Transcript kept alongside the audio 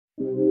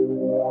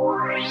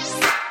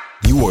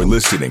You are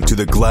listening to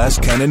the Glass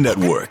Cannon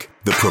Network,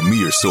 the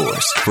premier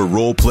source for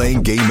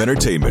role-playing game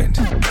entertainment.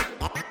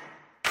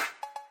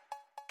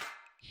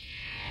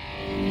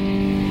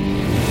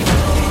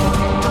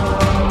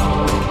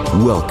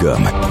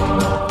 Welcome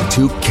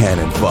to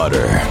Cannon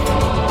Fodder,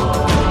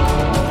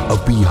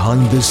 a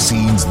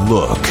behind-the-scenes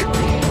look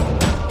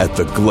at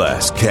the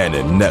Glass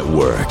Cannon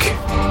Network.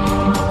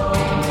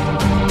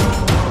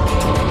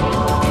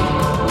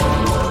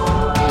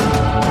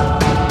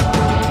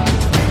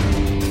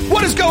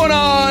 What is going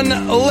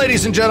on,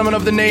 ladies and gentlemen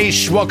of the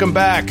nation? Welcome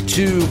back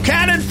to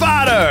Cannon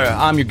Fodder.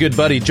 I'm your good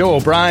buddy, Joe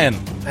O'Brien.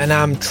 And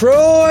I'm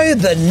Troy.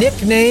 The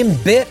nickname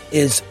bit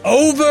is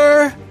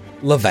over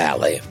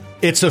LaValle.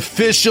 It's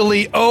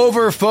officially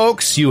over,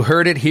 folks. You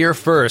heard it here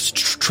first.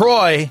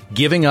 Troy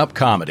giving up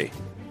comedy.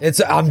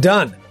 I'm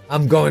done.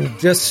 I'm going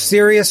just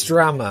serious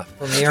drama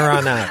from here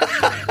on out.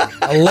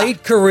 A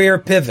late career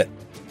pivot.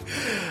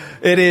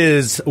 It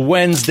is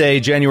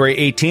Wednesday, January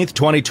 18th,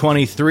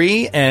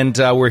 2023, and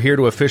we're here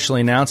to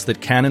officially announce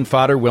that Cannon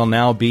Fodder will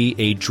now be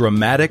a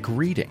dramatic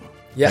reading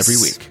every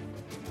week.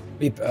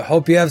 I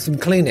hope you have some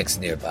Kleenex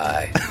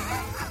nearby.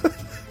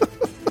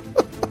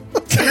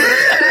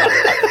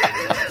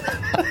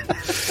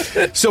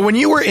 So when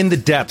you were in the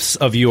depths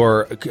of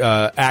your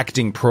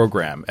acting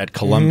program at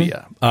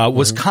Columbia,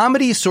 was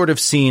comedy sort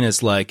of seen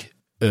as like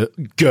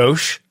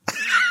gauche?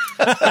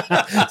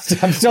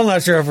 I'm still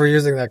not sure if we're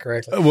using that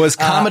correctly. Was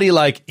comedy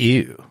like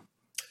ew?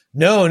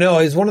 No.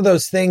 It was one of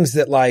those things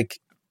that like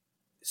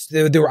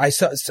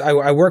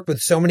I worked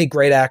with so many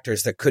great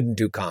actors that couldn't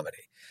do comedy.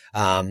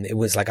 It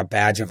was like a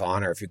badge of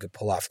honor if you could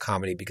pull off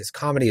comedy, because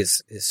comedy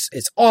is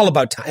all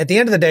about time. At the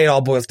end of the day, it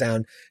all boils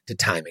down to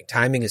timing.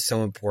 Timing is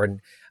so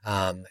important.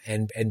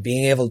 And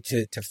being able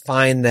to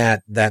find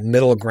that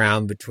middle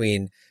ground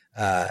between,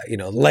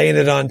 laying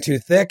it on too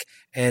thick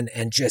and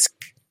just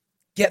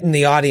getting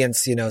the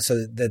audience,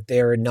 so that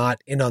they're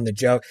not in on the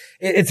joke.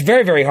 It's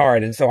very, very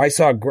hard. And so I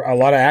saw a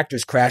lot of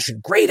actors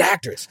great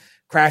actors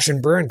crash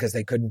and burn because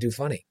they couldn't do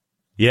funny.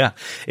 Yeah,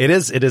 it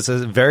is. It is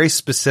a very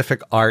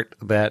specific art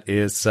that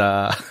is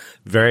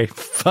very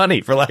funny,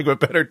 for lack of a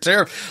better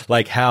term,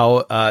 like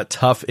how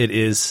tough it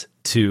is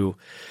to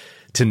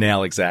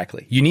nail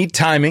exactly. You need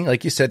timing.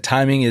 Like you said,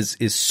 timing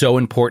is so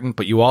important,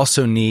 but you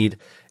also need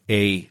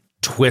a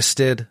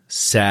twisted,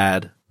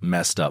 sad,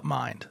 messed up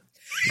mind.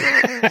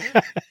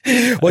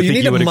 Well, you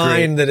need a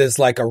mind that is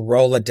like a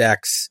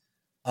Rolodex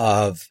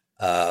of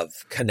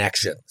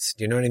connections.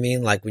 Do you know what I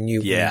mean? Like when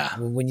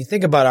you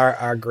think about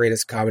our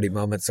greatest comedy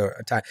moments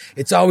or time,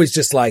 it's always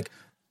just like,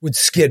 would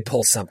Skid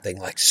pull something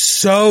like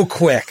so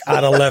quick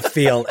out of left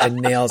field and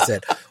nails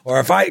it? Or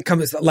if I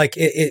come, like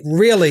it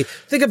really,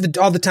 think of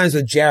all the times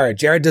with Jared.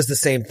 Jared does the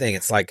same thing.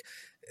 It's like,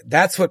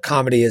 that's what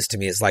comedy is to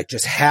me, is like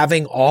just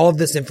having all of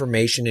this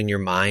information in your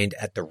mind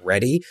at the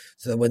ready.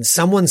 So that when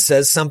someone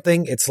says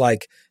something, it's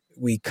like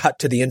we cut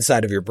to the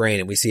inside of your brain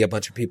and we see a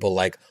bunch of people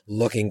like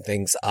looking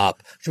things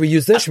up. Should we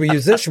use this? Should we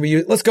use this?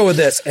 Let's go with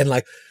this. And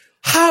like,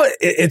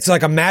 it's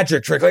like a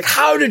magic trick. Like,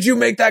 how did you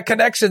make that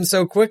connection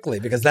so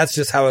quickly? Because that's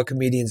just how a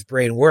comedian's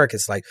brain works.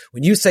 It's like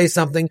when you say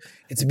something,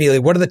 it's immediately,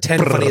 what are the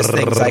 10 funniest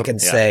things I can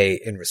say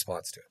in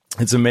response to it?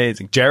 It's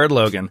amazing. Jared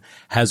Logan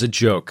has a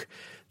joke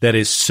that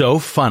is so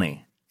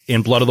funny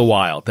in Blood of the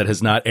Wild that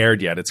has not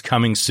aired yet. It's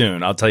coming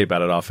soon. I'll tell you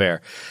about it off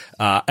air.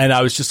 And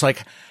I was just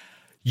like,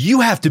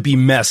 you have to be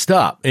messed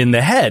up in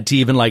the head to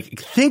even like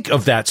think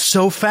of that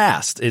so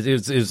fast. It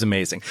was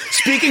amazing.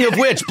 Speaking of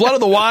which, Blood of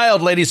the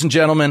Wild, ladies and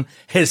gentlemen,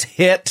 has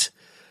hit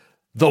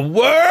the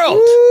world.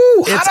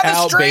 Ooh, it's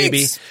out,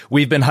 baby.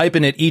 We've been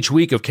hyping it each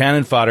week of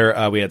Cannon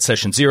Fodder. We had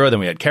Session 0, then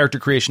we had character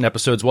creation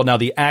episodes. Well, now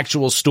the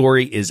actual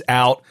story is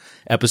out.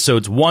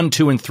 Episodes 1,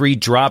 2, and 3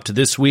 dropped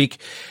this week,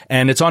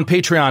 and it's on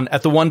Patreon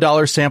at the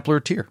 $1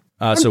 sampler tier.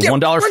 So $1,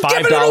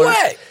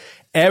 $5.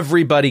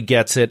 Everybody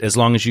gets it as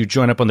long as you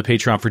join up on the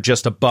Patreon for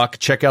just $1.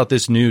 Check out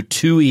this new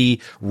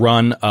 2E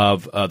run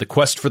of the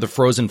Quest for the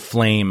Frozen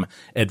Flame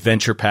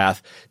adventure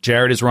path.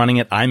 Jared is running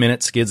it. I'm in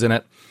it. Skid's in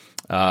it.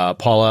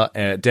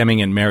 Paula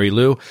Deming and Mary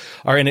Lou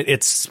are in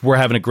it. We're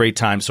having a great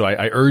time. So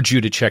I urge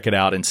you to check it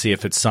out and see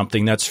if it's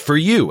something that's for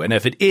you. And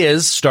if it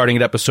is, starting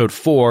at episode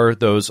 4,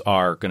 those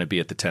are going to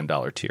be at the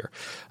 $10 tier.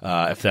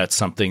 If that's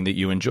something that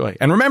you enjoy.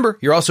 And remember,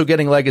 you're also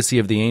getting Legacy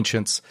of the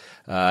Ancients.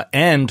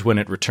 And when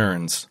it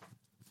returns,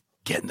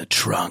 get in the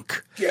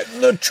trunk. Get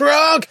in the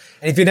trunk.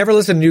 And if you never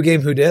listened to New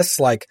Game Who Dis,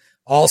 like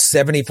all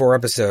 74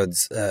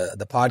 episodes,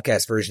 the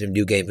podcast version of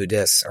New Game Who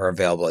Dis are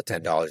available at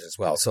 $10 as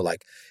well. So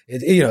like,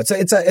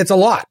 it's a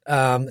lot.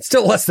 It's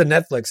still less than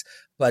Netflix,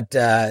 but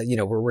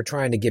we're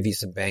trying to give you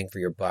some bang for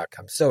your buck.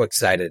 I'm so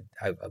excited.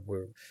 I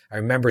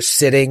remember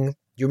sitting.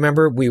 You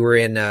remember we were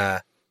in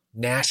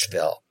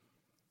Nashville,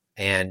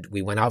 and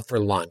we went out for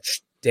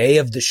lunch. Day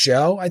of the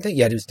show, I think.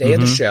 Yeah, it was day of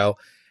the show,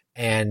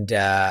 and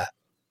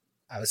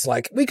I was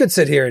like, we could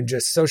sit here and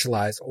just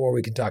socialize, or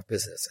we can talk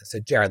business. I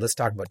said, Jared, let's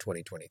talk about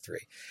 2023.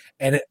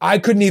 And I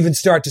couldn't even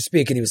start to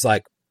speak. And he was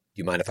like, do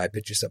you mind if I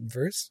pitch you something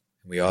first?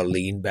 And we all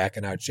leaned back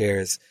in our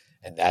chairs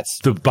And that's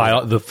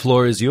the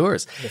floor is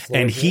yours.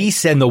 And he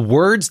said the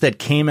words that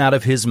came out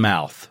of his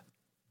mouth,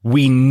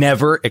 we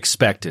never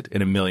expected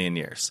in a million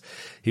years.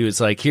 He was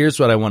like, here's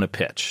what I want to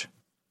pitch.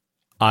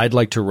 I'd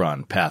like to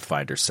run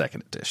Pathfinder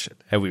 2nd Edition.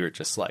 And we were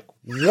just like,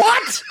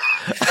 what?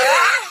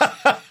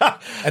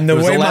 And the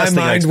way my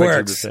mind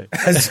works,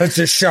 as such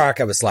a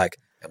shark, I was like,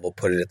 and we'll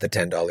put it at the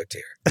 $10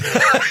 tier.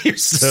 You're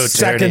so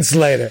Seconds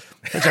later.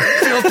 Such a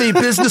filthy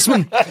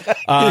businessman.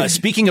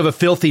 Speaking of a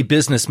filthy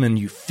businessman,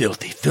 you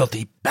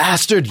filthy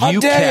bastard. You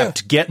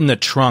kept getting the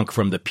trunk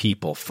from the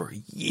people for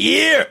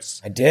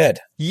years. I did.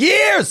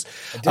 Years.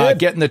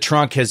 Getting the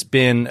trunk has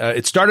been,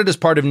 it started as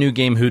part of New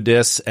Game Who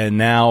Dis, and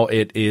now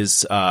it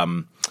is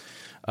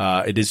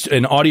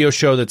an audio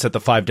show that's at the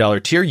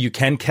 $5 tier. You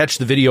can catch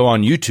the video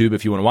on YouTube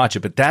if you want to watch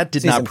it, but that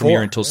did not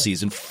premiere until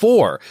season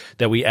 4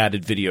 that we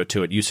added video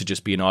to it. It used to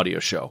just be an audio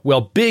show.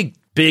 Well, big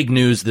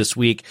news this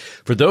week.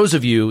 For those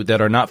of you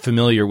that are not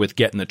familiar with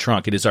Get in the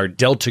Trunk, it is our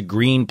Delta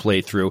Green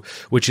playthrough,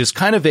 which is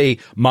kind of a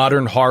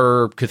modern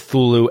horror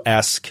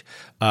Cthulhu-esque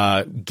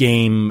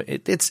game.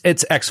 It's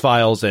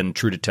X-Files and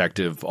True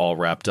Detective all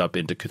wrapped up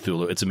into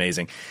Cthulhu. It's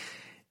amazing.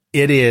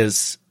 It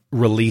is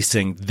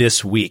releasing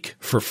this week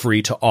for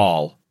free to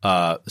all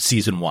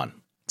season 1.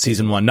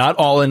 Season 1, not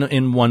all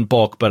in one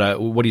bulk, but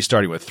what are you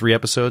starting with? 3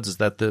 episodes? Is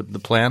that the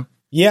plan?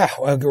 Yeah,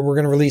 we're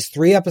going to release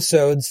 3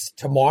 episodes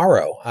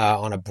tomorrow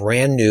on a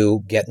brand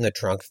new Get in the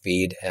Trunk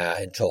feed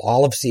until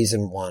all of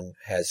season 1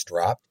 has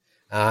dropped.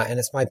 And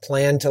it's my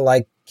plan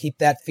to keep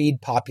that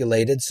feed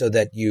populated so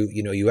that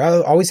you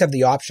always have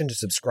the option to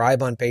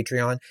subscribe on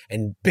Patreon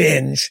and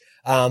binge,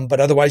 but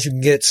otherwise you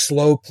can get it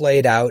slow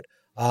played out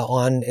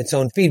on its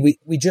own feed.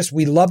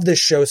 We love this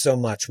show so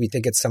much. We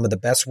think it's some of the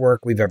best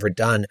work we've ever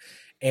done.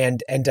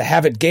 And to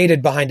have it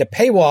gated behind a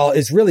paywall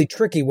is really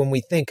tricky when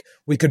we think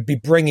we could be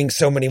bringing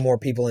so many more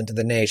people into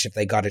the niche if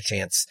they got a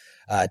chance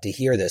to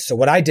hear this. So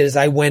what I did is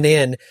I went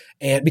in,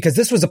 and because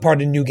this was a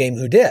part of New Game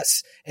Who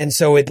Dis, and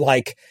so it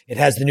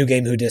has the New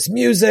Game Who Dis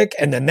music,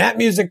 and then that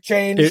music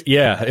changed.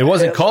 It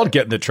wasn't called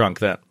Get in the Trunk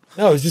then.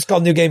 No, it was just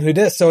called New Game Who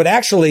Dis. So it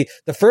actually,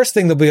 the first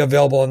thing that'll be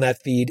available on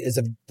that feed is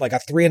a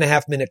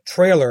 3.5 minute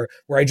trailer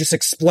where I just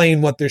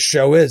explain what this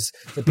show is.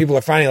 So people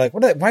are finding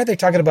why are they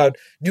talking about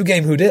New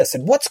Game Who Dis?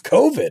 And what's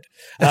COVID?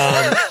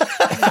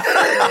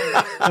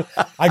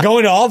 I go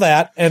into all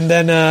that, and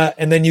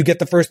then you get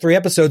the first 3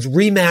 episodes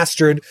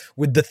remastered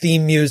with the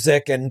theme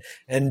music and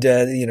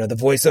the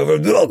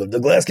voiceover, the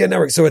Glass Can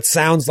Network. So it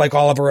sounds like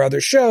all of our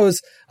other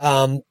shows.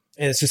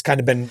 And it's just kind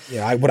of been,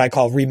 what I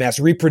call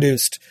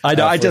reproduced. I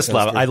know. I just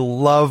love it. I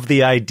love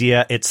the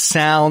idea. It's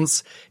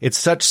such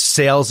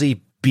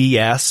salesy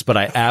BS, but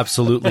I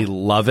absolutely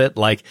love it.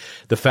 Like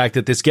the fact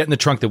that this Get in the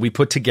Trunk that we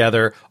put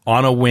together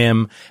on a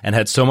whim and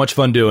had so much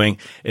fun doing.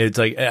 It's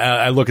like,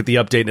 I look at the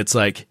update and it's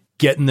like,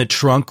 Get in the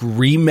Trunk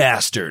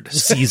Remastered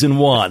Season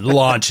 1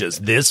 launches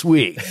this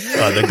week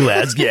on the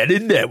Glass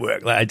Cannon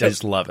Network. I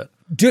just love it.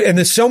 Dude, and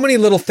there's so many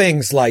little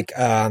things like,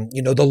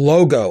 the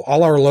logo.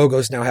 All our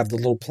logos now have the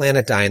little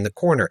planet die in the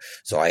corner.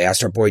 So I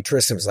asked our boy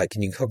Tristan, I was like,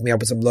 can you hook me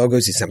up with some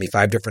logos? He sent me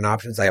 5 different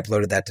options. I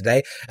uploaded that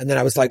today. And then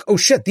I was like, oh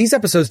shit, these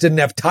episodes didn't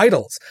have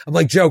titles. I'm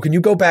like, Joe, can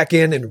you go back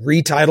in and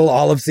retitle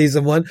all of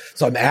season 1?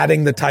 So I'm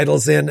adding the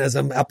titles in as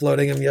I'm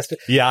uploading them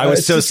yesterday. Yeah, I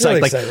was so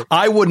psyched. Really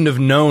I wouldn't have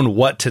known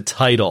what to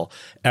title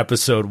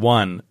episode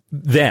 1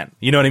 then.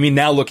 You know what I mean?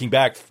 Now looking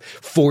back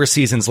 4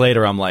 seasons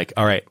later, I'm like,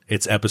 all right,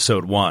 it's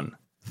episode 1.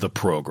 The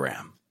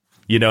program.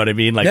 You know what I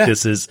mean?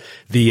 This is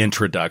the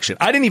introduction.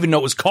 I didn't even know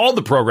it was called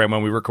the program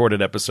when we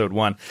recorded episode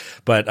 1.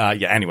 But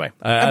anyway.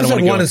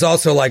 Episode 1 is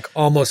also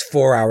almost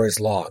 4 hours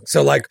long.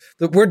 So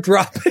we're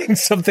dropping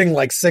something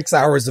like 6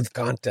 hours of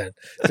content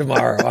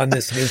tomorrow on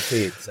this new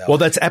feed. So. Well,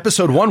 that's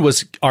episode 1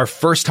 was our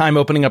first time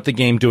opening up the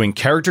game, doing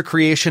character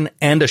creation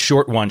and a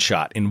short one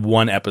shot in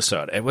one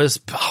episode. It was,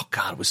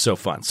 it was so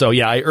fun. So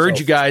yeah, I urge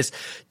you guys,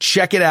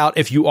 check it out.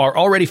 If you are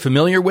already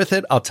familiar with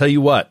it, I'll tell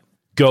you what,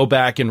 go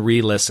back and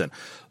re-listen.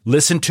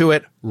 Listen to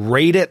it,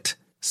 rate it,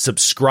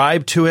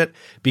 subscribe to it,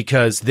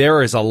 because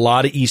there is a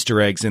lot of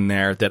Easter eggs in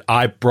there that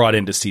I brought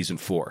into season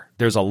 4.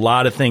 There's a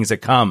lot of things that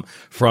come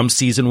from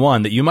season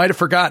 1 that you might have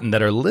forgotten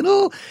that are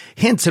little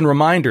hints and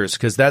reminders,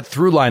 because that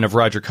through line of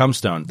Roger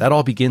Cumstone, that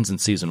all begins in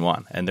season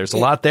 1. And there's a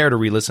lot there to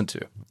re-listen to.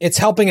 It's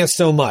helping us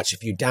so much.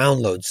 If you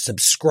download,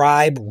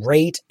 subscribe,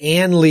 rate,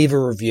 and leave a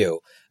review.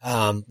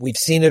 We've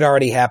seen it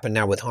already happen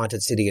now with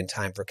Haunted City and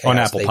Time for Chaos. On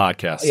Apple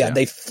Podcasts. Yeah,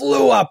 they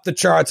flew up the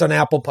charts on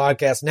Apple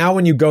Podcasts. Now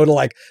when you go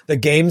to the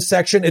games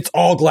section, it's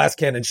all Glass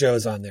Cannon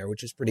shows on there,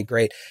 which is pretty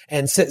great.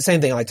 And same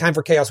thing, Time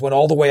for Chaos went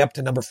all the way up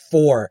to number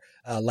 4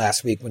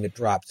 last week when it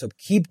dropped. So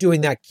keep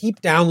doing that.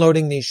 Keep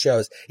downloading these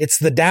shows. It's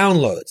the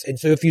downloads. And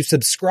so if you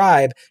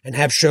subscribe and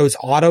have shows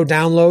auto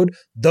download,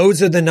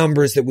 those are the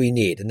numbers that we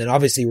need. And then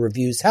obviously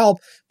reviews help,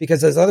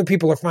 because as other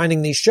people are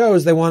finding these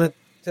shows, they want it.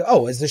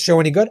 Is this show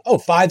any good?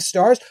 5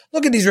 stars.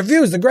 Look at these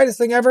reviews. The greatest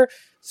thing ever.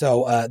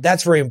 So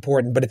that's very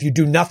important. But if you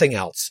do nothing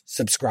else,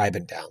 subscribe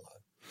and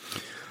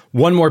download.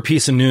 One more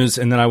piece of news,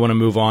 and then I want to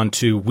move on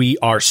to We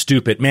Are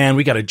Stupid. Man,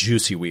 we got a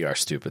juicy We Are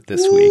Stupid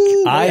this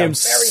week. I am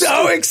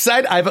so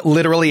excited. I have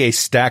literally a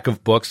stack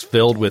of books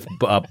filled with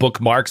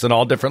bookmarks in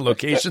all different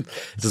locations.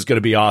 This is going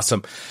to be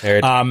awesome.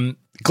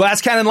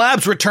 Glass Cannon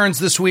Labs returns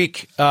this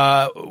week we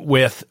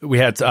had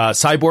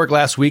Cyborg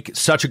last week.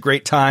 Such a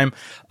great time.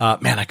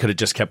 Man, I could have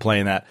just kept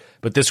playing that.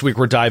 But this week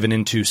we're diving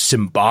into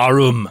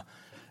Symbaroum.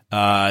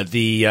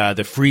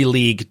 The Free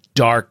League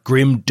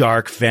grim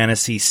dark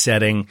fantasy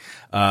setting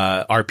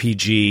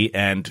RPG,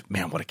 and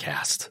man, what a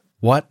cast!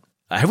 What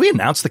have we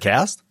announced the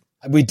cast?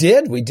 We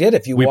did.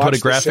 If you watched put a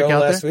graphic the show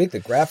out last there? week, the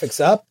graphic's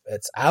up.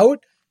 It's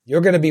out.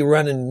 You're going to be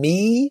running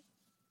me,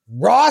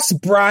 Ross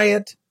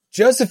Bryant,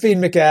 Josephine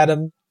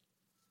McAdam,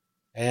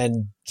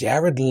 and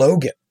Jared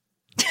Logan.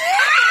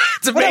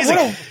 It's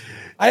amazing.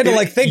 I had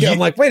to think. I'm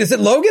like, wait, is it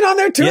Logan on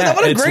there too? Yeah,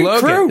 what a great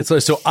Logan. crew!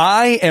 So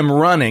I am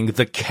running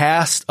the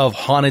cast of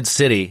Haunted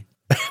City,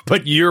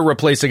 but you're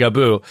replacing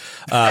Abu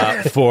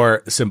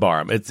for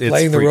Symbaroum. It's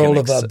playing the role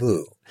of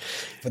Abu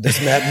for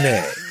this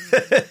matinee.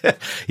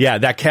 Yeah,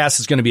 that cast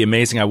is going to be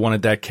amazing. I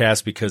wanted that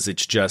cast because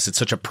it's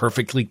such a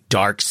perfectly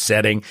dark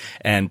setting,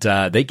 and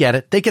they get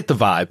it. They get the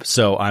vibe.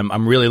 So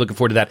I'm really looking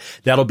forward to that.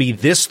 That'll be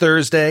this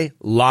Thursday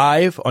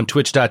live on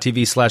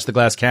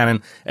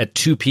twitch.tv/theglasscannon at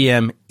 2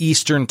 p.m.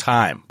 Eastern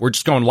time. We're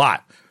just going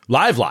live,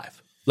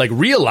 like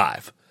real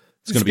live.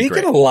 It's going to be great.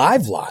 Speaking of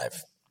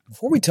live,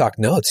 before we talk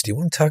notes, do you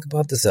want to talk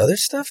about this other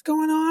stuff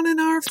going on in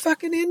our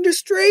fucking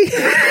industry?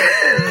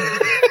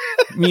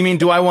 You mean,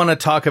 do I want to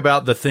talk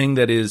about the thing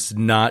that is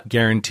not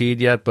guaranteed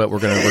yet, but we're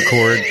going to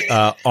record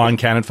on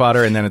Cannon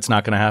Fodder, and then it's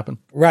not going to happen?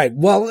 Right.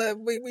 Well,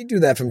 we do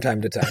that from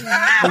time to time.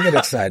 We get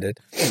excited.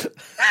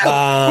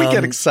 We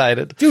get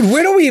excited. Dude,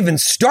 where do we even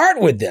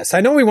start with this?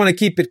 I know we want to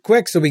keep it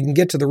quick so we can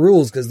get to the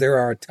rules because there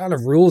are a ton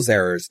of rules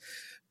errors.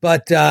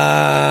 But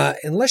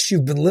unless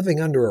you've been living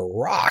under a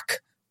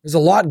rock, there's a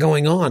lot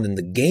going on in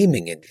the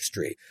gaming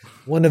industry.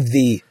 One of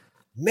the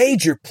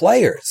major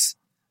players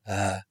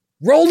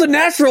rolled a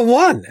natural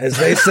one, as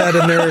they said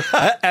in their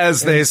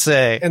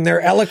in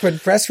their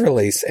eloquent press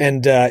release.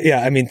 And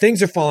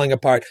things are falling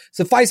apart.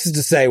 Suffices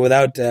to say,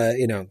 without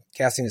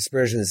casting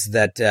aspersions,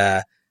 that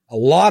a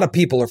lot of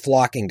people are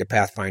flocking to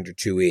Pathfinder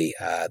 2e.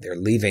 They're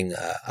leaving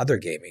other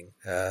gaming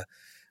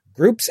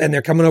groups and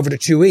they're coming over to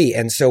 2e.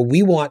 And so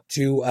we want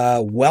to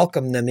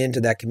welcome them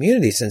into that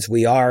community, since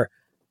we are,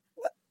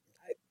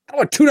 I don't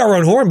want to toot our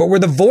own horn, but we're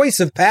the voice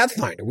of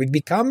Pathfinder. We've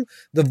become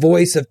the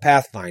voice of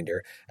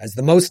Pathfinder as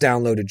the most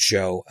downloaded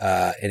show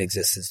in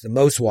existence, the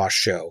most watched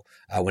show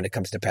when it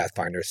comes to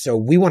Pathfinder. So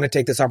we want to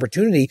take this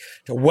opportunity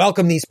to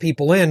welcome these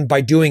people in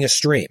by doing a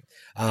stream.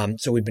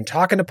 So we've been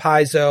talking to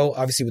Paizo,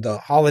 obviously with the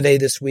holiday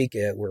this week.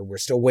 We're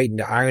still waiting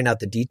to iron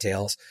out the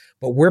details,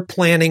 but we're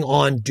planning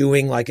on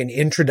doing like an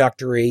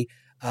introductory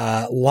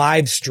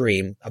live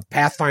stream of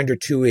Pathfinder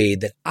 2e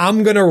that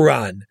I'm going to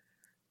run.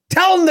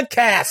 Tell them the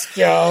cast,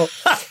 Joe.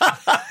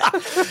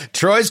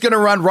 Troy's going to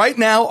run right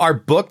now. Our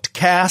booked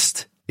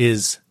cast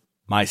is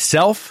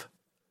myself,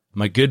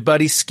 my good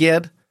buddy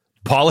Skid,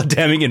 Paula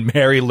Deming, and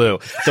Mary Lou,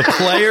 the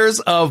players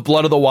of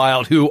Blood of the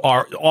Wild, who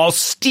are all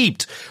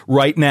steeped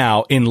right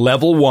now in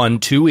level 1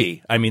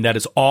 2e. I mean, that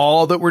is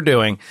all that we're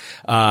doing.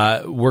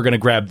 We're going to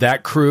grab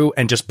that crew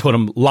and just put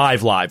them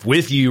live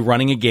with you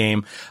running a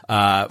game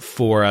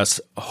for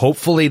us.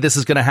 Hopefully this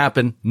is going to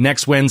happen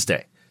next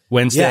Wednesday,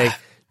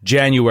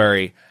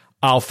 January.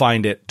 I'll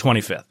find it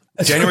 25th.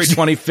 January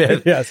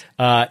 25th, yes.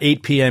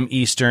 8 p.m.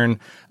 Eastern.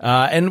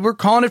 And we're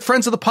calling it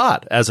Friends of the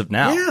Pod as of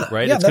now,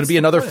 right? Yeah, it's going to be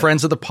another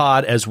Friends of the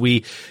Pod as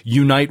we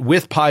unite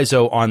with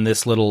Paizo on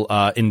this little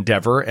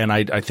endeavor. And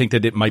I think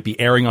that it might be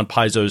airing on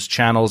Paizo's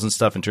channels and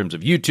stuff in terms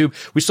of YouTube.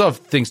 We still have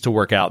things to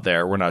work out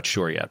there. We're not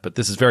sure yet. But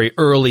this is very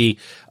early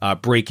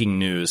breaking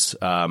news.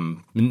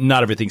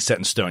 Not everything's set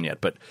in stone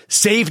yet. But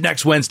save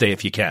next Wednesday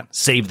if you can.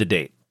 Save the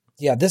date.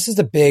 Yeah, this is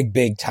a big,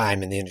 big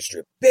time in the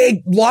industry.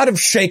 Lot of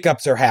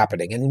shakeups are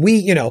happening. And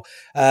we, now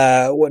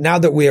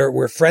that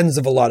we're friends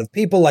of a lot of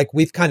people, like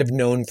we've kind of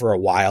known for a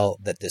while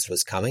that this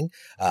was coming.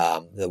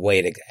 The way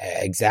it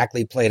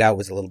exactly played out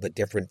was a little bit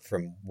different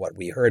from what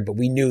we heard, but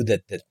we knew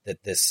that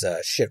this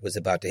shit was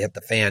about to hit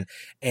the fan.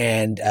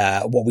 And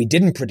what we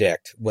didn't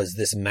predict was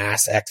this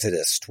mass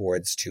exodus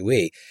towards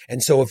 2e.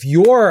 And so if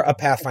you're a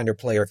Pathfinder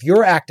player, if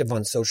you're active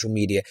on social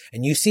media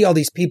and you see all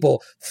these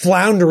people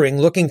floundering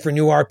looking for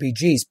new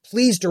RPGs,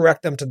 please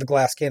direct them to the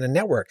Glass Cannon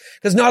Network.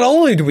 Because not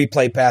only do we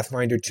play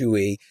Pathfinder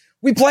 2e,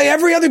 we play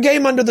every other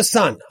game under the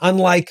sun,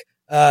 unlike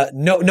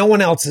no one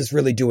else is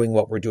really doing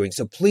what we're doing.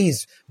 So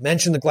please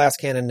mention the Glass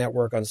Cannon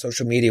Network on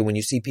social media when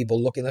you see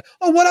people looking like,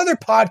 oh, what other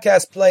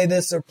podcasts play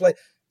this or play?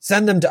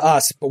 Send them to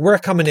us. But we're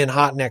coming in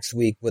hot next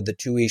week with the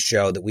 2e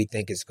show that we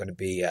think is going to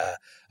be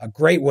a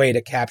great way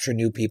to capture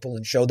new people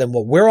and show them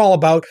what we're all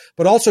about,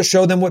 but also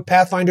show them what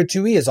Pathfinder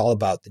 2e is all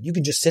about, that you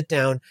can just sit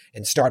down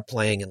and start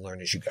playing and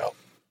learn as you go.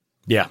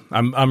 Yeah,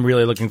 I'm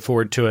really looking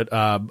forward to it.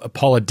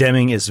 Paula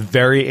Deming is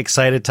very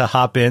excited to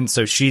hop in.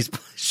 So she's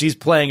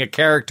playing a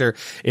character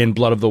in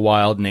Blood of the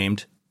Wild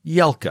named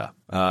Yelka.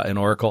 in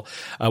Oracle.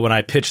 When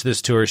I pitched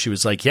this to her, she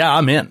was like, yeah,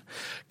 I'm in.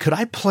 Could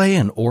I play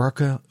an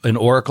Oracle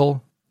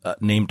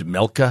named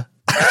Melka?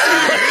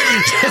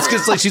 It's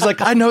just like, she's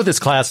like, I know this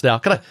class now.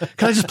 Can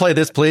I just play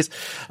this, please?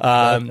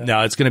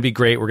 No, it's going to be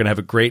great. We're going to have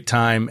a great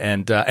time.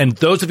 And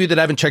those of you that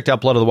haven't checked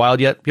out Blood of the Wild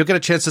yet, you'll get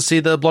a chance to see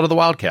the Blood of the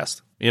Wild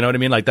cast. You know what I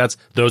mean? Like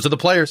those are the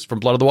players from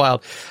Blood of the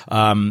Wild,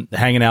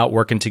 hanging out,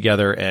 working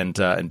together, and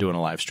doing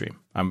a live stream.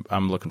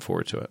 I'm looking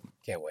forward to it.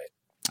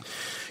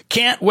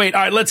 Can't wait.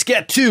 All right, let's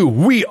get to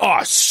We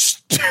Are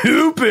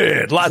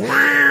Stupid.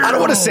 I don't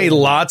want to say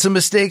lots of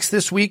mistakes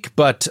this week,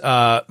 but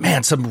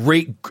man, some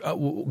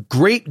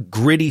great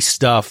gritty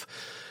stuff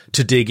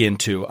to dig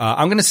into.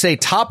 I'm going to say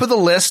top of the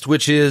list,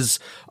 which is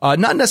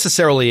not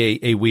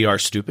necessarily a We Are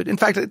Stupid. In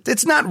fact,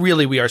 it's not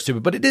really We Are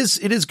Stupid, but it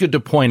is good to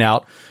point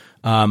out.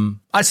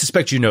 I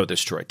suspect you know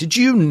this, Troy. Did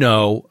you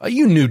know?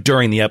 You knew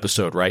during the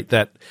episode, right?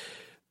 That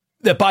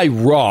by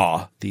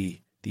Raw,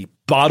 the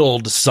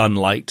bottled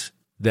sunlight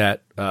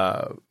that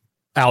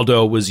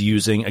Aldo was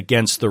using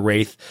against the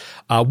Wraith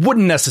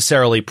wouldn't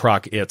necessarily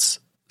proc its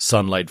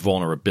sunlight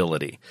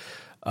vulnerability.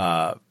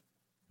 But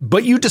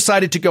you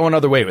decided to go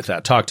another way with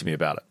that. Talk to me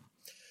about it.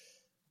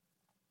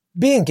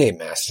 Being game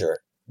master,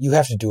 you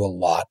have to do a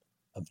lot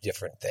of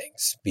different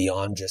things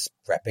beyond just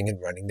prepping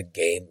and running the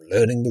game,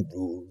 learning the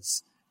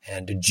rules,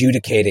 and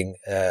adjudicating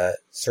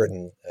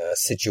certain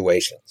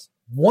situations.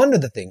 One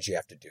of the things you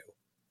have to do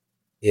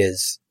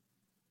is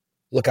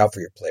look out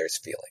for your players'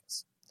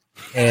 feelings.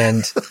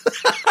 And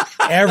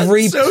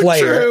every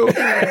player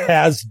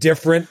has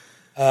different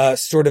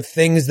sort of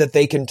things that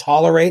they can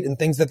tolerate and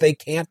things that they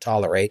can't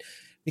tolerate.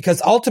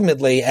 Because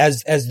ultimately,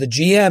 as the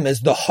GM,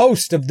 as the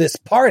host of this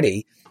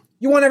party,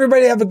 you want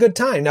everybody to have a good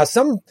time. Now,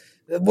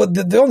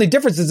 the only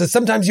difference is that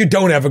sometimes you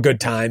don't have a good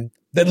time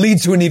that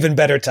leads to an even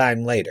better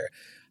time later.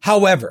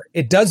 However,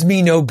 it does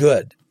me no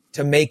good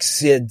to make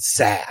Sid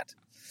sad,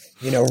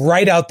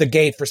 right out the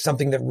gate for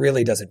something that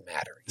really doesn't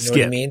matter. You know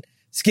what I mean?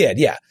 Skid,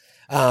 yeah.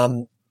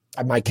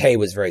 My K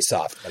was very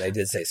soft, but I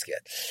did say Skid.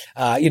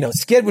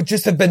 Skid would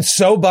just have been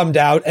so bummed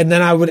out, and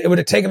then it would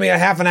have taken me a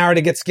half an hour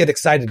to get Skid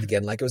excited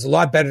again. Like, it was a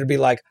lot better to be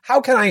like,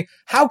 how can I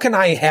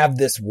have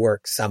this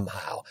work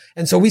somehow?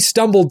 And so we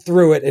stumbled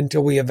through it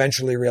until we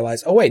eventually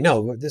realized, oh wait,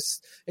 no,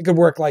 it could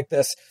work like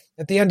this.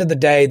 At the end of the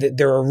day,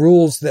 there are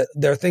rules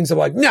there are things that are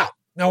like, no,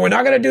 we're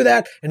not going to do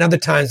that. And other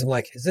times I'm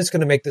like, is this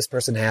going to make this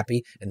person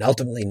happy and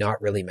ultimately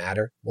not really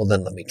matter? Well,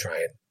 then let me try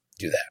and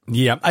do that.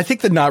 Yeah, I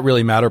think the not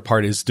really matter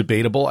part is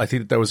debatable. I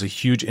think that was a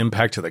huge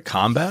impact to the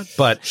combat.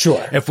 But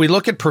sure, if we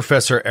look at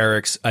Professor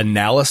Eric's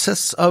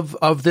analysis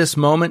of this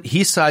moment,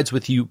 he sides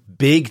with you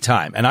big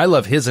time. And I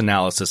love his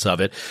analysis of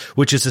it,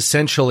 which is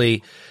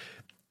essentially,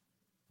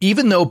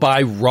 even though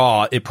by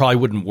Raw it probably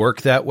wouldn't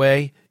work that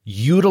way,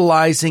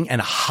 utilizing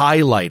and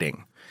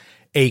highlighting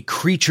a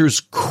creature's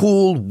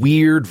cool,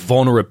 weird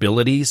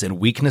vulnerabilities and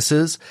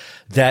weaknesses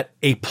that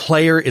a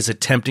player is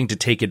attempting to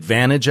take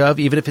advantage of,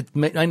 even if it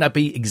might not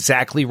be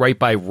exactly right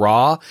by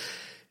Raw.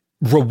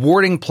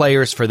 Rewarding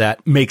players for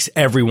that makes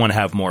everyone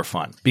have more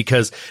fun,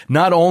 because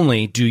not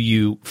only do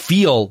you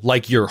feel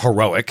like you're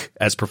heroic,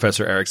 as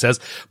Professor Eric says,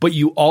 but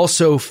you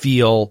also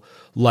feel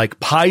like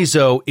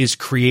Paizo is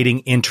creating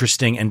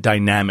interesting and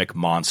dynamic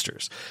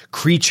monsters,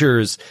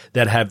 creatures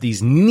that have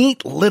these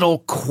neat little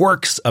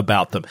quirks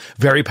about them.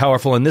 Very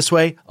powerful in this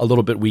way, a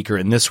little bit weaker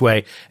in this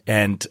way,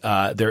 and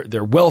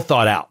they're well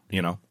thought out,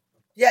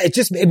 Yeah,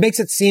 it makes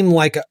it seem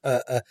like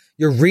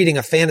you're reading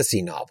a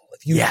fantasy novel.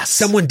 If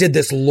someone did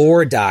this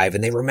lore dive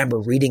and they remember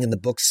reading in the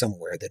book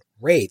somewhere that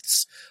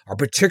wraiths are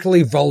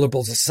particularly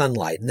vulnerable to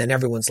sunlight, and then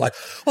everyone's like,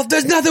 well,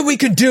 there's nothing we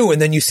can do. And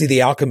then you see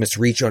the alchemist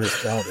reach on his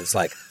belt. It's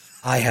like,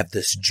 I have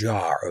this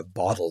jar of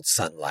bottled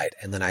sunlight.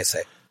 And then I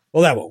say,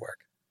 well, that won't work.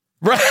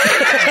 Right.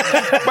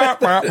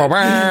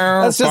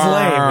 That's just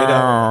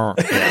lame,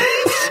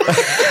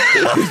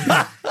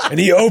 And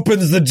he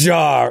opens the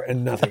jar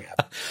and nothing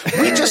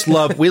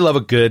happens. We love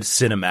a good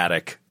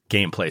cinematic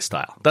gameplay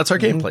style. That's our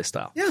gameplay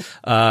style. Yeah.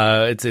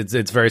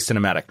 It's very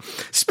cinematic.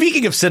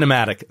 Speaking of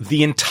cinematic,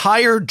 the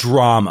entire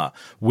drama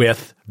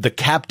with the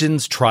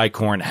captain's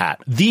tricorn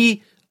hat,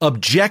 the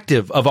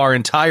objective of our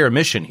entire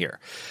mission here.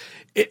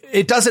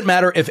 It doesn't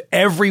matter if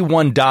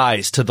everyone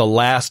dies to the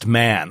last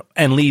man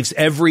and leaves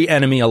every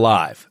enemy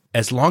alive,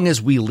 as long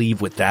as we leave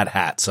with that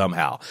hat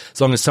somehow,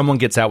 as long as someone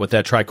gets out with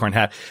that tricorn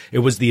hat. It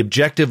was the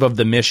objective of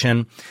the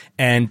mission,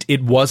 and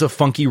it was a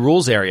funky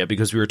rules area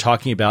because we were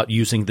talking about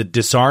using the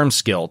disarm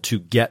skill to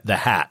get the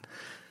hat.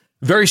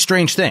 Very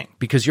strange thing,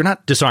 because you're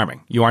not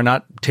disarming. You are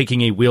not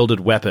taking a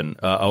wielded weapon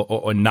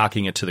or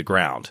knocking it to the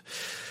ground.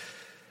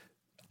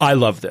 I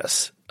love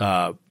this.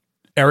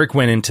 Eric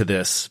went into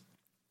this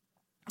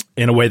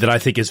in a way that I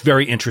think is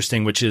very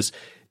interesting, which is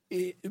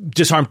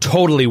disarm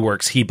totally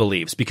works, he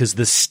believes, because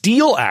the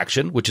steal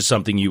action, which is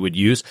something you would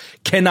use,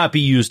 cannot be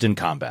used in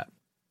combat.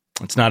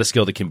 It's not a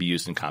skill that can be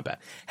used in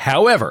combat.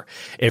 However,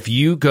 if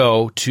you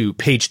go to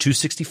page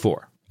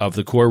 264 of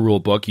the core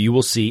rulebook, you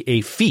will see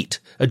a feat,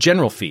 a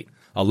general feat,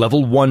 a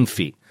level 1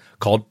 feat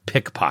called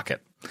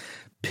Pickpocket.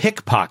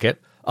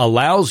 Pickpocket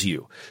allows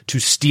you to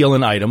steal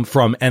an item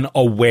from an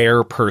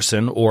aware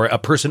person, or a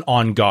person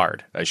on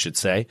guard, I should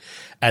say,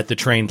 at the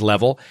trained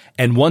level.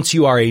 And once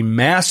you are a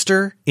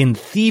master in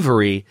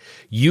thievery,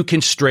 you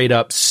can straight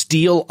up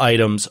steal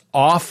items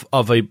off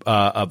of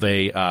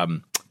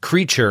a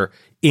creature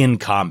in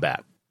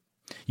combat.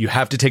 You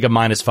have to take a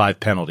 -5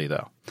 penalty,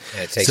 though.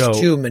 And it takes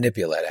 2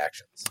 manipulate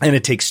actions. And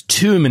it takes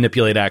 2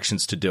 manipulate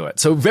actions to do it.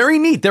 So very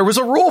neat. There was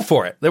a rule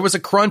for it. There was a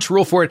crunch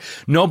rule for it.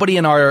 Nobody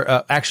in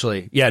our,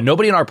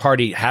 nobody in our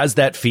party has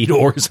that feat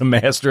or is a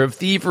master of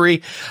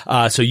thievery.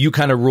 So you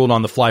kind of ruled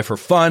on the fly for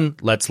fun.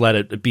 Let's let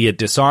it be a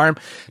disarm.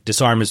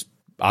 Disarm is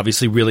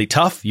obviously really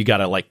tough. You got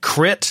to like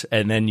crit,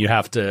 and then you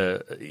have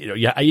to,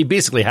 you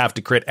basically have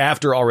to crit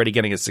after already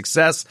getting a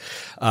success.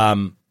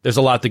 There's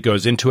a lot that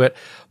goes into it,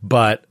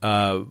 but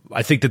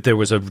I think that there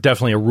was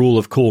definitely a rule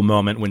of cool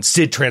moment when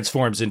Sid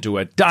transforms into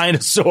a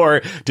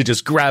dinosaur to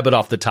just grab it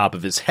off the top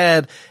of his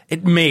head.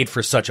 It made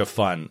for such a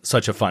fun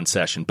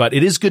session. But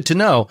it is good to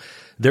know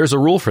there's a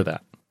rule for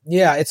that.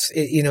 Yeah, it's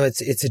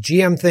a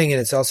GM thing,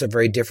 and it's also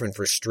very different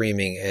for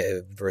streaming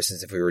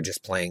versus if we were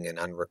just playing an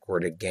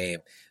unrecorded game.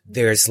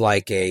 There's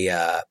like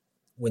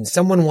when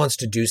someone wants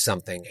to do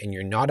something and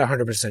you're not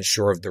 100%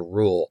 sure of the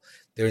rule,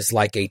 there's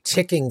like a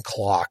ticking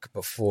clock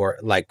before,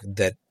 like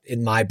that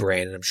in my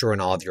brain, and I'm sure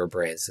in all of your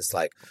brains, it's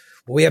like,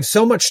 well, we have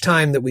so much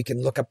time that we can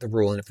look up the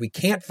rule. And if we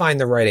can't find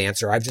the right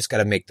answer, I've just got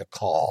to make the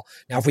call.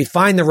 Now, if we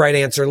find the right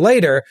answer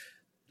later,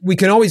 we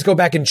can always go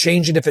back and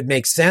change it if it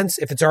makes sense.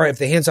 If it's all right, if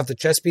the hand's off the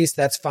chess piece,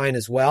 that's fine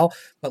as well.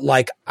 But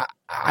like,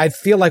 I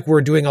feel like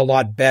we're doing a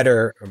lot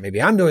better, or maybe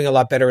I'm doing a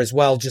lot better as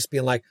well, just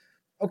being like,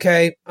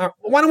 okay,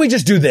 why don't we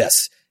just do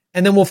this?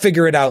 And then we'll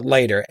figure it out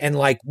later. And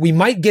like, we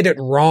might get it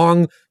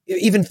wrong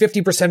even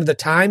 50% of the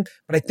time,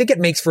 but I think it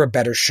makes for a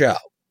better show,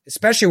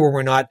 especially where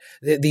we're not,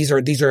 these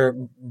are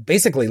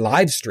basically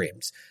live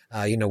streams.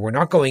 We're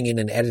not going in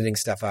and editing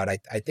stuff out. I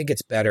think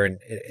it's better. And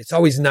it's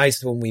always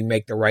nice when we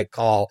make the right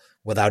call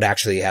without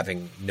actually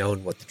having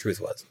known what the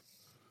truth was.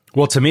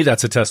 Well, to me,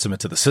 that's a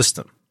testament to the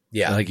system.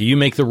 Yeah. Like you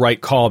make the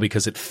right call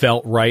because it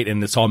felt right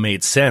and it's all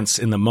made sense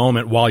in the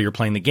moment while you're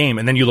playing the game.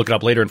 And then you look it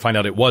up later and find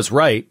out it was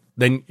right.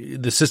 Then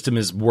the system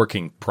is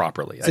working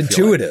properly. It's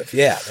intuitive. Like.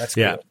 Yeah, that's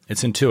cool. Yeah,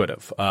 it's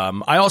intuitive.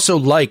 I also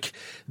like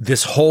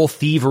this whole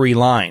thievery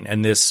line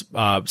and this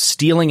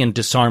stealing and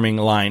disarming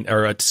line,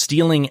 or a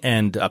stealing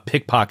and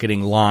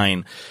pickpocketing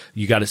line.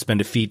 You got to spend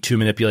a feat to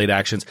manipulate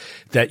actions,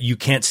 that you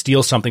can't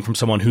steal something from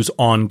someone who's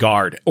on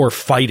guard or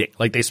fighting.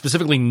 Like they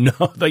specifically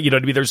know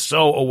that, they're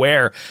so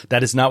aware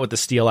that is not what the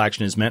steal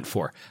action is meant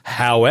for.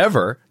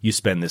 However, you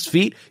spend this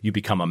feat, you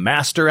become a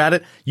master at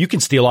it. You can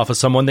steal off of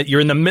someone that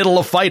you're in the middle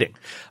of fighting.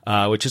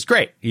 Which is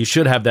great. You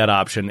should have that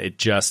option. It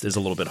just is a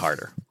little bit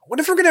harder. What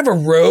if we're going to have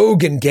a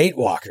rogue and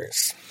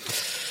gatewalkers?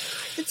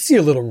 I can see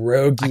a little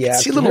rogue action. I can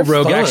see a little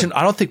rogue action.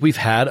 I don't think we've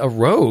had a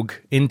rogue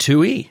in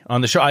 2E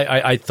on the show.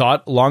 I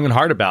thought long and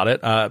hard about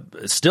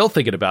it. Still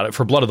thinking about it.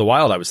 For Blood of the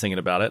Wild, I was thinking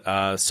about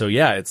it. So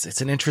yeah,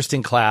 it's an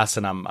interesting class,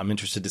 and I'm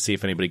interested to see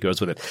if anybody goes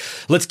with it.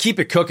 Let's keep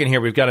it cooking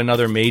here. We've got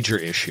another major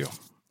issue.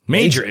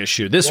 Major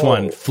issue. This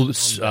one,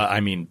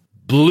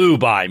 blew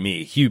by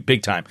me,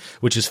 big time,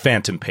 which is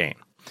Phantom Pain.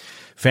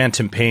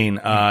 Phantom Pain,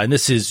 and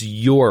this is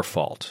your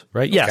fault,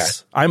 right? Okay.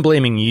 Yes, I'm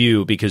blaming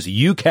you because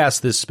you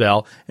cast this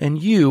spell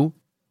and you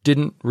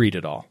didn't read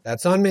it all.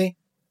 That's on me.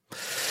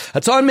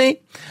 That's on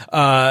me.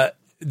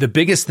 The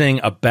biggest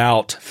thing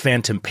about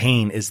Phantom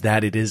Pain is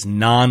that it is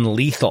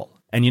non-lethal.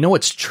 And you know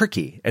what's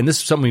tricky? And this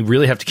is something we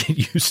really have to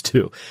get used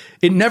to.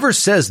 It never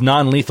says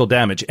non-lethal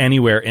damage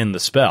anywhere in the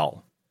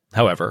spell.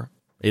 However,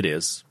 it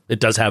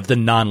does have the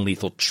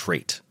non-lethal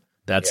trait.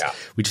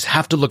 We just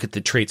have to look at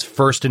the traits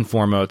first and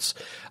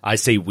foremost. I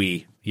say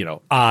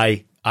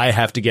I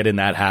have to get in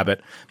that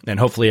habit, and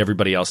hopefully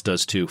everybody else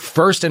does too.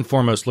 First and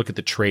foremost, look at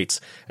the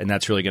traits, and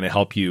that's really going to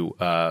help you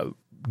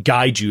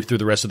guide you through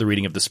the rest of the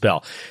reading of the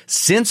spell.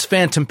 Since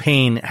Phantom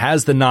Pain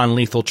has the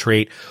non-lethal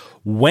trait,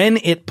 when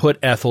it put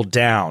Ethel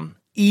down,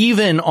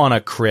 even on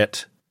a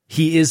crit,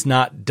 he is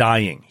not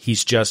dying.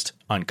 He's just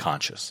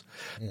unconscious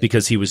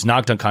because he was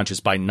knocked unconscious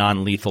by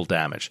non-lethal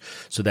damage.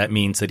 So that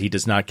means that he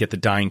does not get the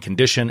dying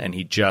condition and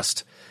he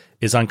just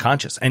is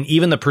unconscious. And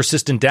even the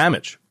persistent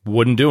damage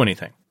wouldn't do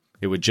anything.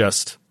 It would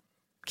just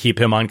keep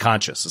him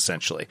unconscious,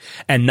 essentially,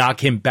 and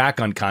knock him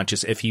back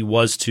unconscious if he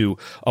was to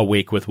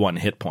awake with 1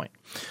 hit point.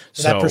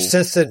 So that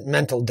persistent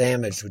mental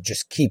damage would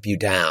just keep you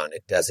down.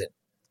 It doesn't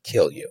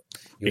kill you.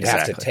 You'd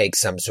have to take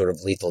some sort of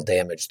lethal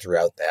damage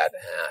throughout that.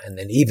 And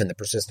then even the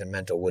persistent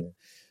mental wouldn't.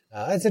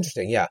 That's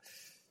interesting. Yeah.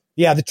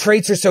 Yeah. The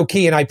traits are so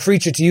key. And I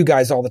preach it to you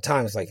guys all the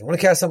time. It's like, you want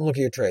to cast something, look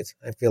at your traits.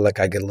 I feel like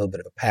I get a little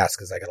bit of a pass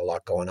because I got a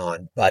lot going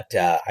on. But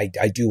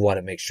I do want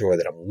to make sure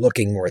that I'm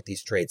looking more at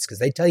these traits because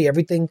they tell you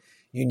everything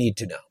you need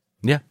to know.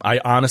 Yeah, I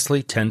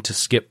honestly tend to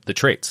skip the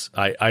traits.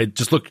 I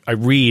just I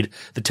read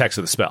the text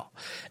of the spell,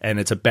 and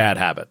it's a bad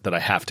habit that I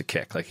have to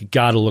kick. Like, you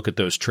got to look at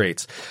those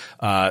traits.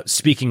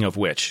 Speaking of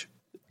which,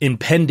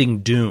 Impending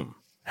Doom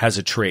has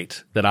a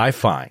trait that I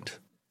find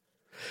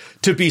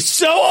to be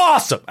so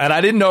awesome. And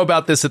I didn't know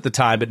about this at the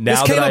time, but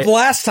now this came up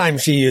last time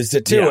she used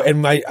it too. Yeah.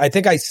 And I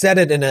think I said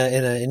it in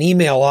an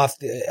email off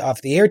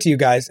the air to you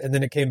guys, and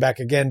then it came back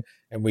again,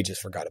 and we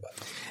just forgot about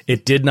it.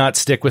 It did not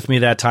stick with me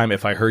that time.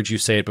 If I heard you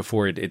say it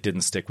before, it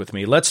didn't stick with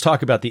me. Let's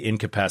talk about the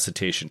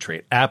incapacitation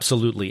trait.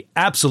 Absolutely,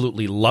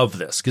 absolutely love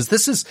this, because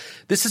this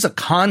is a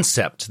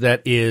concept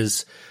that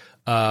is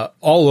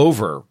all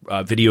over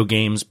video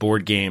games,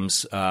 board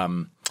games,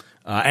 and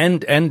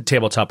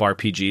tabletop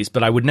RPGs,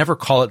 but I would never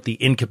call it the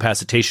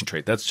incapacitation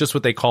trait. That's just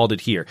what they called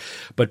it here.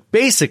 But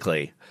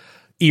basically,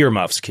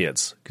 earmuffs,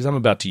 kids, because I'm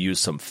about to use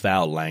some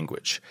foul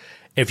language.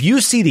 If you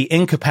see the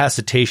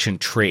incapacitation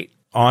trait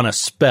on a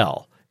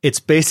spell, it's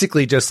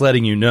basically just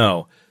letting you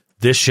know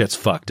this shit's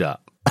fucked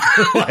up.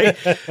 Like,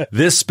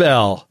 this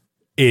spell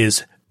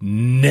is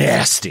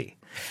nasty.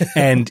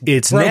 And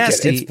it's broken.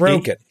 nasty. It's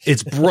broken.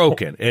 It's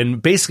broken.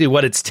 And basically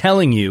what it's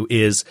telling you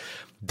is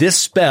this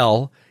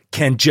spell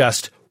can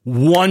just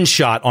one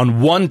shot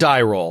on one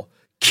die roll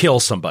kill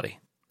somebody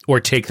or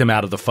take them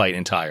out of the fight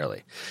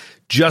entirely.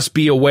 Just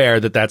be aware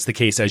that that's the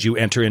case as you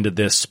enter into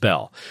this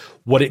spell.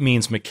 What it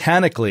means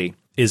mechanically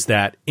is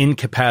that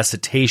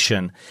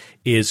incapacitation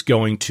is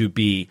going to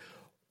be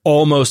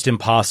almost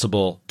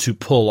impossible to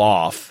pull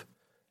off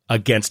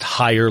against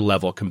higher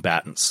level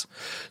combatants.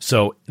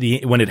 So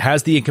when it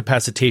has the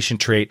incapacitation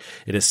trait,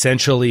 it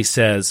essentially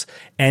says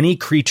any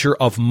creature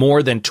of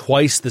more than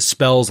twice the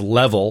spell's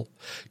level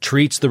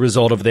treats the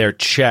result of their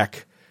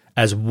check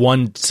as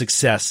one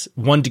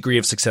degree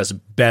of success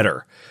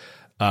better,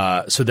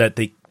 so that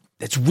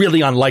it's really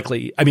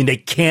unlikely. I mean, they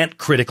can't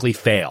critically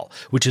fail,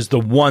 which is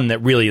the one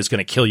that really is going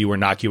to kill you or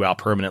knock you out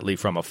permanently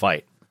from a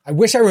fight. I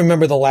wish I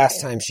remember the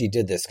last time she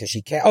did this, because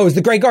it was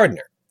the Grey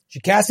Gardener. She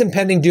cast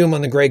Impending Doom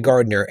on the Grey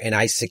Gardener, and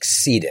I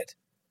succeeded.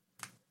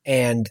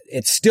 And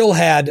it still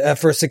had,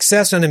 for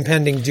success on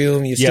Impending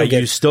Doom, you still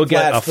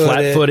get a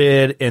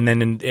flat-footed, and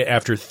then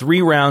after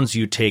 3 rounds,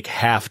 you take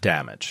half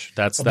damage.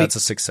 That's a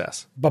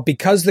success. But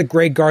because the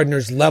Grey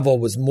Gardener's level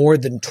was more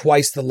than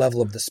twice the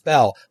level of the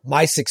spell,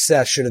 my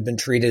success should have been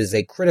treated as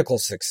a critical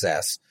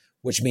success,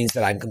 which means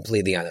that I'm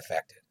completely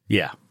unaffected.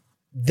 Yeah.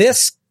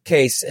 This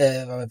case,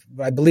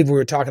 I believe we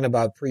were talking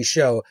about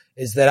pre-show,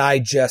 is that I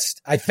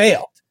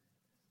failed.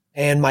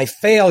 And my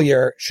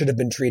failure should have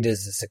been treated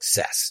as a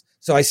success.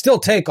 So I still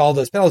take all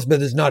those penalties, but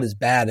it's not as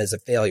bad as a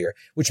failure,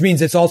 which means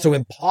it's also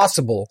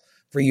impossible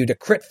for you to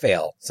crit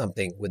fail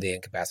something with the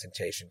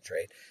incapacitation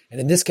trait.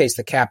 And in this case,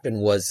 the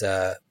captain was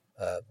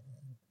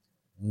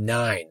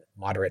 9,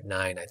 moderate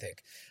 9, I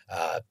think.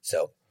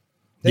 So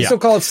they still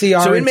call it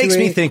CR. So it makes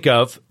me think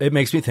of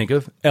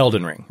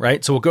Elden Ring,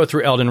 right? So we'll go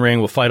through Elden Ring,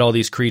 we'll fight all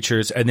these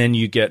creatures, and then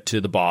you get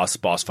to the boss.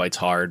 Boss fight's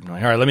hard. I'm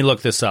like, all right, let me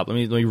look this up. Let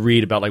me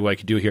read about like what I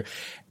could do here.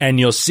 And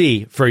you'll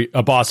see for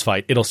a boss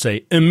fight, it'll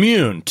say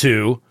immune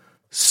to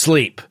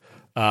sleep,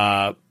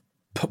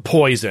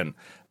 poison,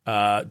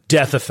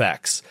 death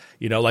effects,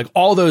 like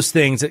all those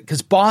things,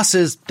 because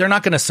bosses, they're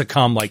not going to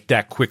succumb like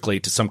that quickly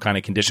to some kind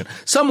of condition.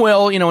 Some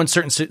will, in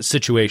certain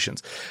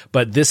situations,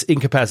 but this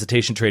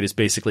incapacitation trait is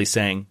basically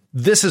saying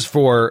this is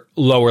for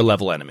lower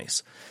level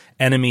enemies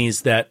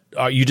that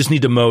you just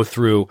need to mow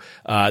through.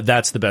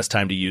 That's the best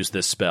time to use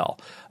this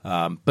spell.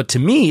 But to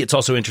me, it's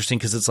also interesting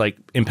because it's like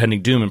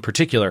Impending Doom in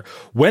particular.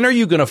 When are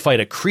you going to fight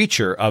a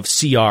creature of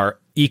CR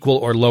equal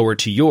or lower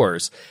to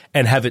yours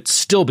and have it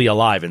still be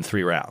alive in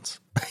 3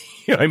 rounds?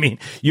 You know what I mean?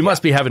 You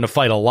must be having to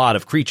fight a lot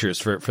of creatures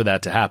for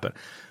that to happen.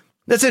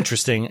 That's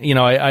interesting.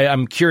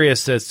 I'm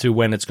curious as to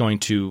when it's going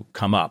to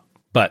come up,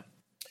 but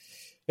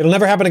it'll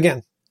never happen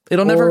again.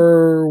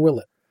 Or will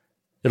it?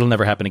 It'll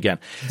never happen again.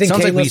 You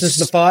think Kate listens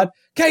to the pod?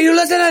 Kate, you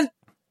listening?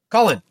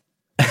 Colin.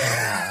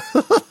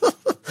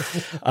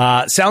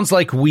 Sounds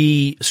like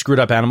we screwed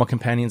up Animal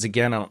Companions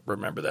again. I don't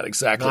remember that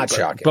exactly. Not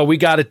shocking. But we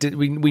got it.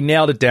 We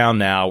nailed it down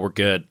now. We're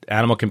good.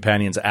 Animal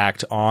Companions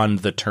act on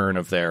the turn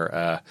of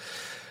their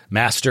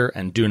master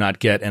and do not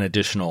get an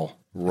additional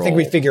role. I think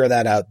we figure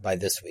that out by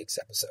this week's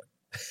episode.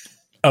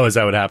 Oh, is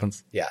that what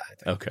happens? Yeah. I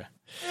think. Okay.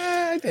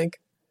 I think.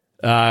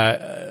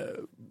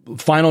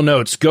 Final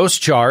notes.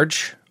 Ghost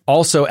Charge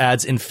also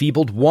adds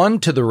Enfeebled 1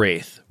 to the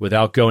Wraith.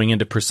 Without going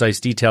into precise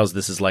details,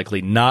 this is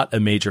likely not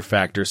a major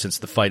factor since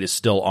the fight is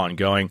still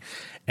ongoing,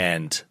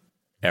 and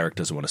Eric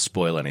doesn't want to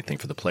spoil anything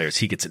for the players.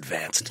 He gets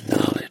advanced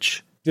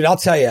knowledge. Dude, I'll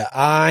tell you,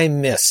 I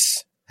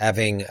miss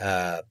having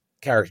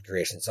character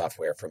creation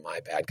software for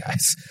my bad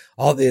guys.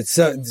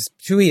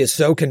 2E is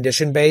so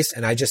condition based,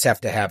 and I just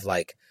have to have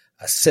like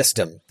a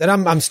system that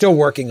I'm still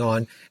working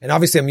on. And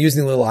obviously I'm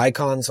using little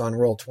icons on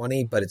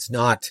Roll20, but it's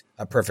not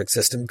a perfect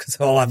system because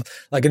all I'm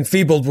like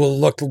Enfeebled will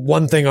look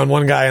one thing on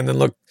one guy and then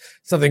look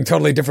something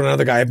totally different on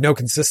another guy. I have no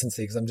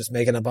consistency because I'm just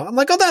making up. I'm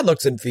like, oh, that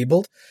looks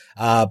Enfeebled.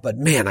 But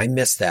man, I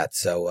miss that.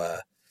 So,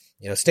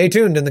 stay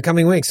tuned in the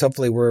coming weeks.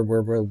 Hopefully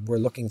we're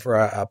looking for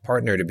a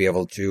partner to be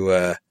able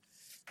to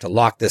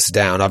lock this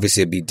down.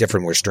 Obviously it'd be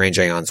different where Strange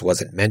Aeons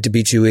wasn't meant to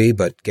be 2E,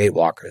 but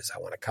Gatewalkers, I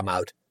want to come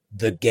out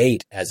the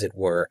gate, as it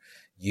were,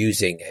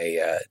 using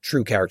a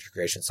true character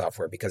creation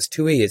software, because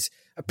 2E is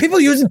People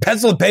using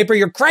pencil and paper,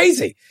 you're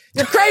crazy.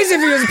 You're crazy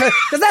if you're using pencil,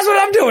 because that's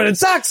what I'm doing. It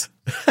sucks.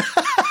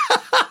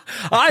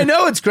 I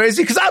know it's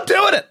crazy because I'm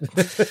doing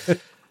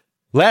it.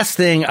 Last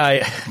thing,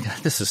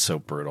 this is so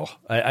brutal.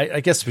 I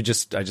guess I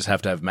just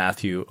have to have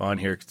Matthew on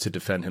here to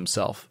defend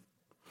himself.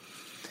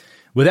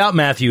 Without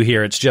Matthew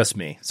here, it's just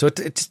me. So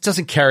it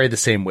doesn't carry the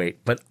same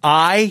weight. But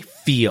I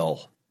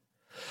feel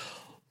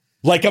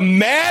like a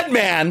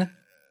madman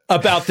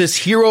about this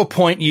hero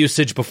point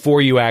usage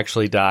before you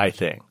actually die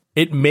thing.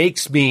 It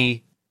makes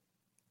me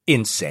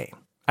insane.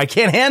 I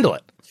can't handle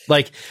it.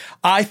 Like,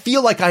 I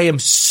feel like I am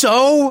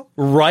so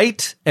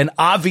right and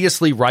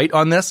obviously right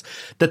on this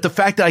that the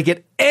fact that I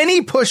get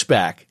any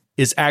pushback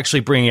is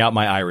actually bringing out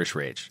my Irish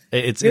rage.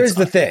 Here's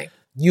the thing.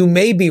 You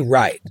may be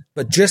right,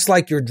 but just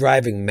like you're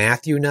driving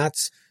Matthew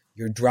nuts,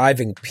 you're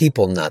driving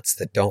people nuts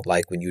that don't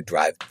like when you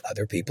drive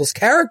other people's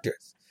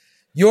characters.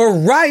 You're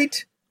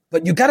right,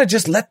 but you got to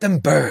just let them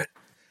burn.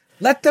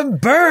 Let them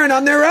burn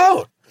on their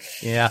own.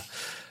 Yeah.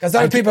 Because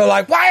other people are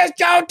like, why is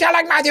Joe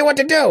telling Matthew what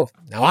to do?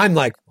 Now I'm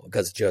like, well,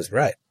 because Joe's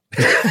right.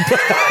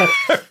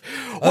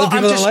 Well,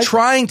 I'm just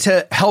trying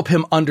to help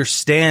him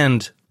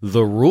understand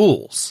the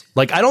rules.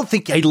 Like, I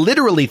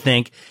literally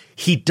think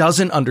he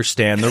doesn't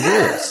understand the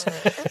rules.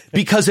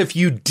 Because if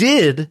you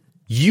did,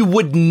 you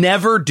would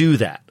never do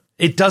that.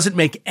 It doesn't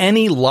make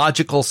any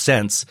logical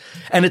sense.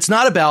 And it's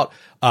not about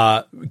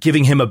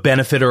giving him a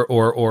benefit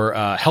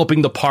or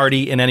helping the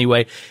party in any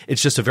way.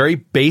 It's just a very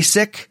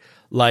basic,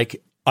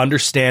 like,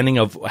 understanding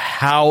of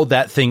how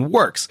that thing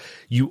works.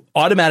 You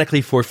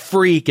automatically, for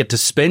free, get to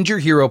spend your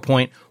hero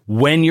point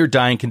when your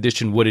dying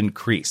condition would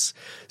increase.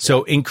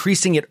 So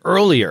increasing it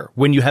earlier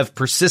when you have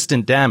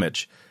persistent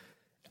damage.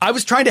 I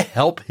was trying to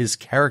help his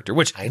character,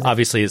 which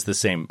obviously is the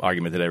same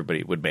argument that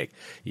everybody would make.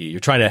 You're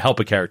trying to help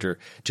a character,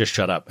 just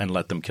shut up and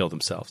let them kill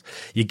themselves.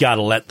 You got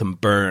to let them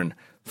burn.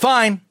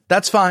 Fine.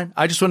 That's fine.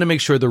 I just want to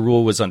make sure the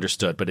rule was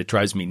understood, but it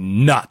drives me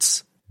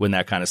nuts when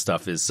that kind of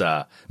stuff is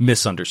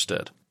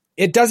misunderstood.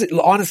 It doesn't,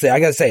 honestly,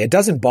 I got to say, it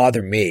doesn't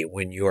bother me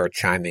when you're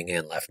chiming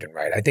in left and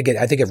right. I think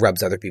it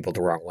rubs other people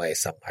the wrong way.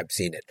 I've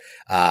seen it.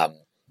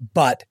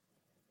 But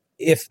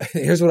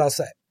here's what I'll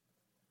say.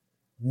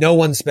 No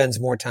one spends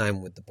more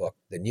time with the book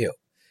than you.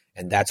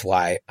 And that's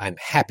why I'm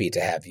happy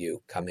to have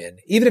you come in,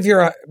 even if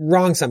you're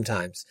wrong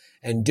sometimes,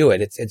 and do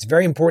it. It's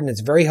very important.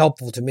 It's very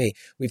helpful to me.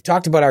 We've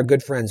talked about our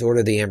good friends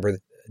Order the Amber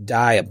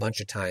Die a bunch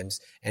of times.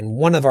 And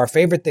one of our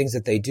favorite things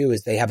that they do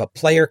is they have a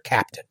player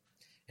captain.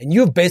 And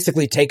you've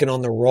basically taken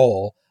on the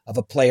role of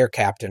a player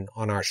captain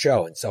on our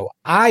show. And so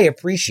I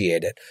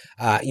appreciate it.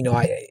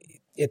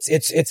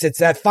 It's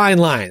that fine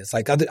line. It's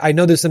like, I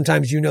know there's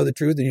sometimes you know the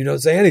truth and you don't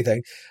say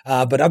anything.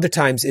 But other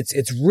times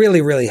it's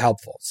really, really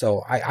helpful.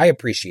 So I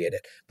appreciate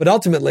it. But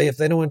ultimately, if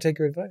they don't want to take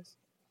your advice,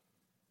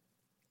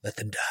 let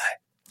them die.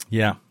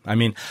 Yeah. I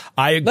mean,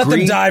 I agree. Let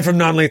them die from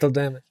non-lethal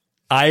damage.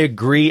 I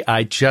agree.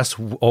 I just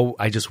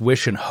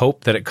wish and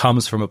hope that it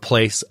comes from a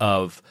place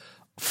of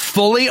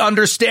fully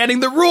understanding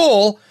the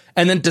rule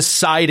and then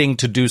deciding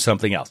to do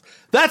something else.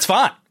 That's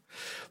fine.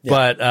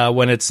 Yeah. But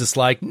when it's just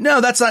like, no,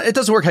 that's not, it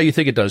doesn't work how you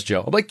think it does,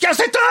 Joe. I'm like, yes,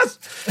 it does.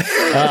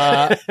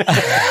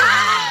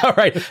 All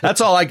right.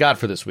 That's all I got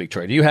for this week,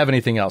 Troy. Do you have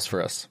anything else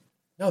for us?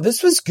 No,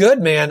 this was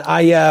good, man.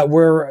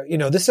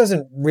 This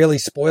doesn't really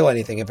spoil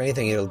anything. If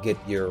anything, it'll get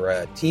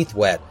your teeth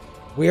wet.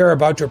 We are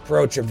about to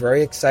approach a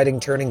very exciting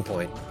turning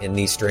point in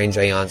the Strange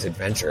Aeons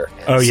adventure.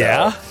 And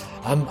yeah?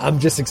 I'm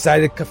just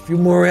excited. A few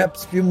more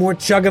eps, few more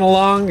chugging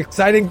along.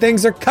 Exciting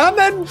things are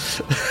coming.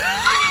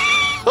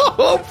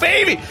 Oh,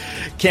 baby.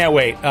 Can't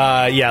wait.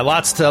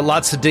 Lots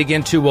to dig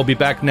into. We'll be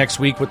back next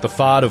week with the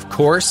FOD, of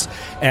course.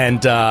 And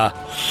we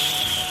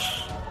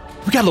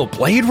got a little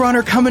Blade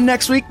Runner coming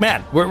next week.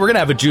 Man, we're going to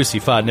have a juicy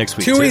FOD next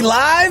week. Chewy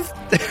live?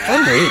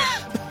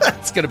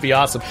 That's going to be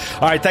awesome.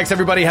 All right. Thanks,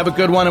 everybody. Have a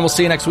good one, and we'll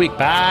see you next week.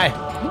 Bye.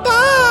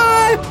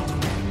 Bye.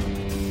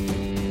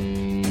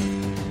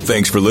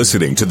 Thanks for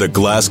listening to the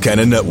Glass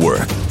Cannon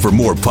Network. For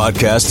more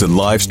podcasts and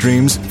live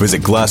streams,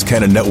 visit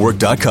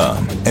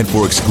glasscannonnetwork.com. And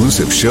for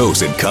exclusive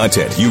shows and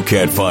content you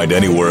can't find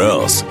anywhere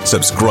else,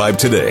 subscribe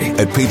today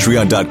at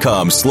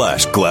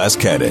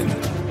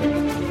patreon.com/glasscannon.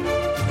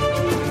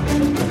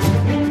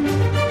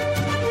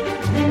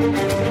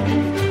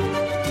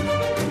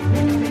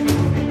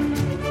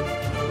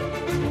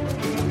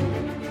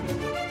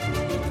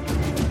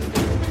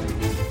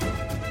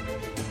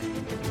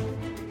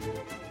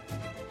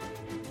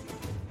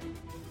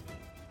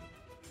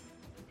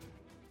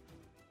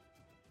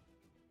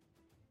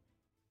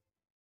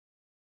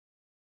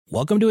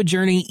 Welcome to a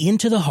journey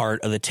into the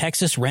heart of the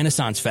Texas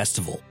Renaissance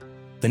Festival,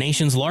 the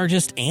nation's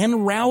largest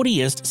and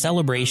rowdiest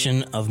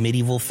celebration of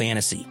medieval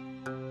fantasy.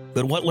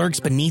 But what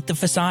lurks beneath the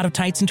facade of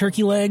tights and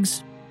turkey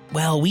legs?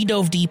 Well, we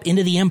dove deep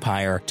into the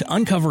empire to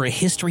uncover a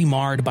history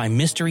marred by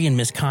mystery and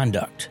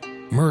misconduct,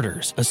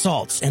 murders,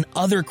 assaults, and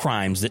other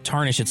crimes that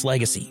tarnish its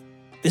legacy.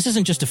 This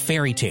isn't just a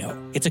fairy tale,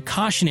 it's a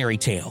cautionary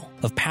tale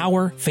of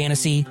power,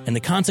 fantasy, and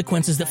the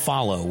consequences that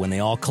follow when they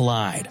all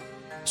collide.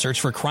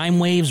 Search for Crime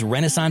Waves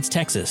Renaissance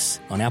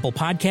Texas on Apple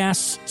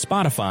Podcasts,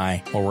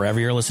 Spotify, or wherever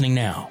you're listening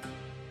now.